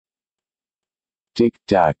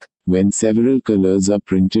Tic-tac. When several colors are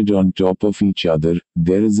printed on top of each other,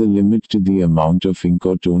 there is a limit to the amount of ink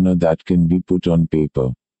or toner that can be put on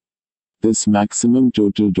paper. This maximum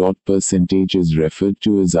total dot percentage is referred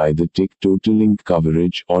to as either TIC total ink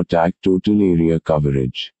coverage or TAC total area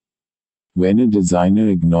coverage. When a designer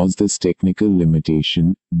ignores this technical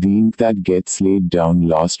limitation, the ink that gets laid down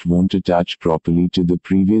last won't attach properly to the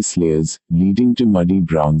previous layers, leading to muddy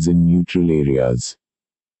browns in neutral areas.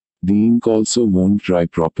 The ink also won't dry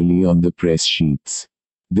properly on the press sheets.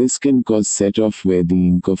 This can cause set-off where the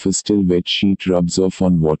ink of a still wet sheet rubs off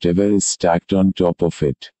on whatever is stacked on top of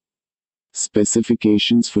it.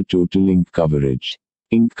 Specifications for total ink coverage.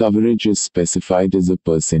 Ink coverage is specified as a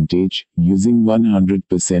percentage, using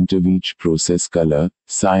 100% of each process color,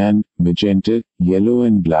 cyan, magenta, yellow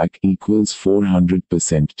and black equals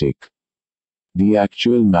 400% TIC. The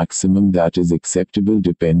actual maximum that is acceptable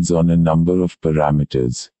depends on a number of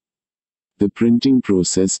parameters. The printing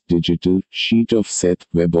process, digital, sheet offset,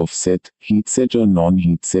 web offset, heatset or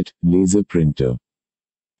non-heatset, laser printer.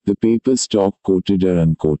 The paper stock coated or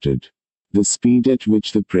uncoated. The speed at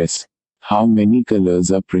which the press. How many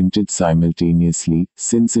colors are printed simultaneously,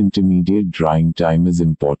 since intermediate drying time is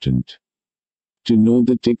important. To know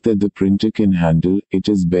the TIC that the printer can handle, it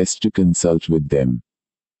is best to consult with them.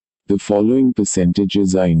 The following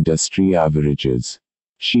percentages are industry averages.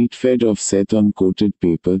 Sheet-fed offset on coated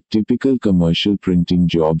paper, typical commercial printing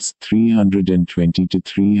jobs, 320 to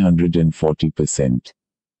 340%.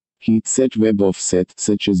 Heatset web offset,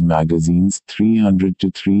 such as magazines, 300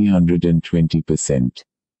 to 320%.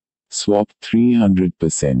 Swap,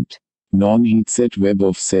 300%. Non-heatset web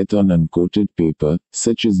offset on uncoated paper,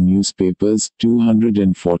 such as newspapers,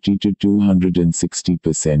 240 to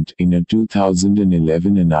 260%. In a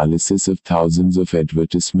 2011 analysis of thousands of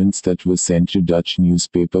advertisements that were sent to Dutch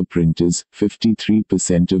newspaper printers,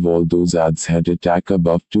 53% of all those ads had a TAC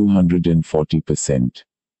above 240%.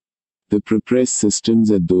 The prepress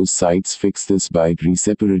systems at those sites fix this by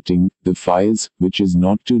reseparating the files, which is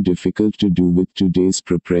not too difficult to do with today's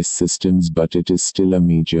prepress systems, but it is still a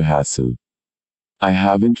major hassle. I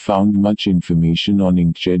haven't found much information on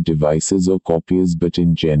inkjet devices or copiers, but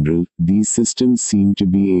in general, these systems seem to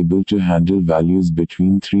be able to handle values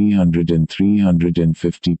between 300 and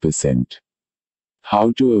 350%.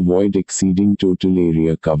 How to avoid exceeding total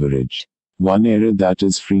area coverage. One error that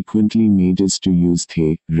is frequently made is to use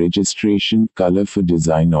THE registration color for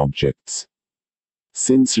design objects.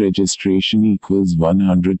 Since registration equals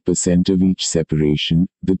 100% of each separation,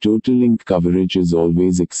 the total ink coverage is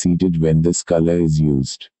always exceeded when this color is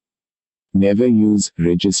used. Never use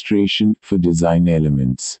registration for design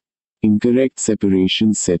elements. Incorrect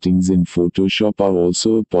separation settings in Photoshop are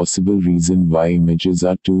also a possible reason why images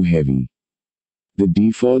are too heavy. The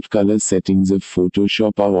default color settings of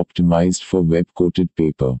Photoshop are optimized for web-coated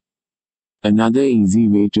paper. Another easy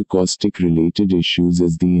way to cause TIC-related issues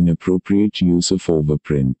is the inappropriate use of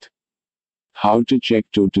overprint. How to check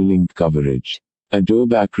total ink coverage.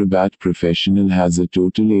 Adobe Acrobat Professional has a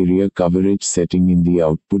total area coverage setting in the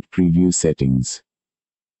output preview settings.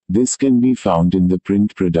 This can be found in the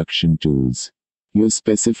print production tools. You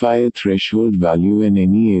specify a threshold value and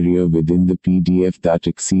any area within the PDF that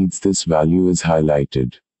exceeds this value is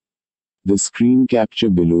highlighted. The screen capture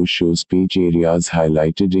below shows page areas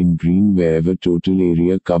highlighted in green wherever total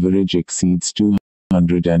area coverage exceeds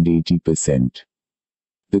 280%.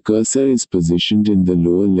 The cursor is positioned in the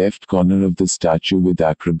lower left corner of the statue with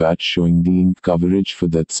Acrobat showing the ink coverage for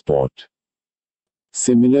that spot.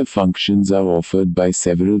 Similar functions are offered by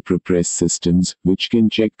several prepress systems, which can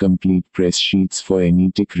check complete press sheets for any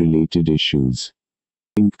TIC-related issues.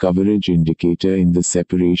 Ink coverage indicator in the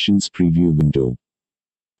separations preview window.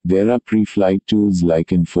 There are pre-flight tools like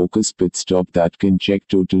InFocus Pitstop that can check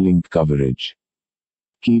total ink coverage.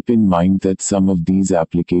 Keep in mind that some of these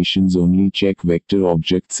applications only check vector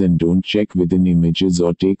objects and don't check within images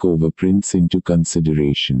or take overprints into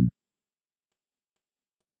consideration.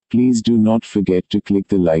 Please do not forget to click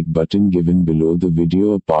the like button given below the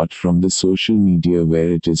video apart from the social media where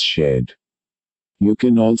it is shared. You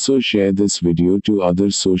can also share this video to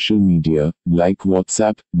other social media, like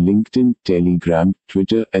WhatsApp, LinkedIn, Telegram,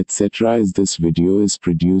 Twitter, etc. as this video is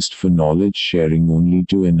produced for knowledge sharing only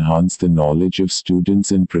to enhance the knowledge of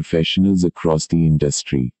students and professionals across the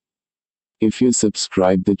industry. If you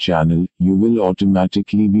subscribe the channel, you will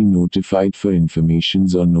automatically be notified for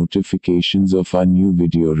informations or notifications of our new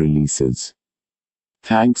video releases.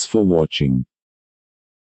 Thanks for watching.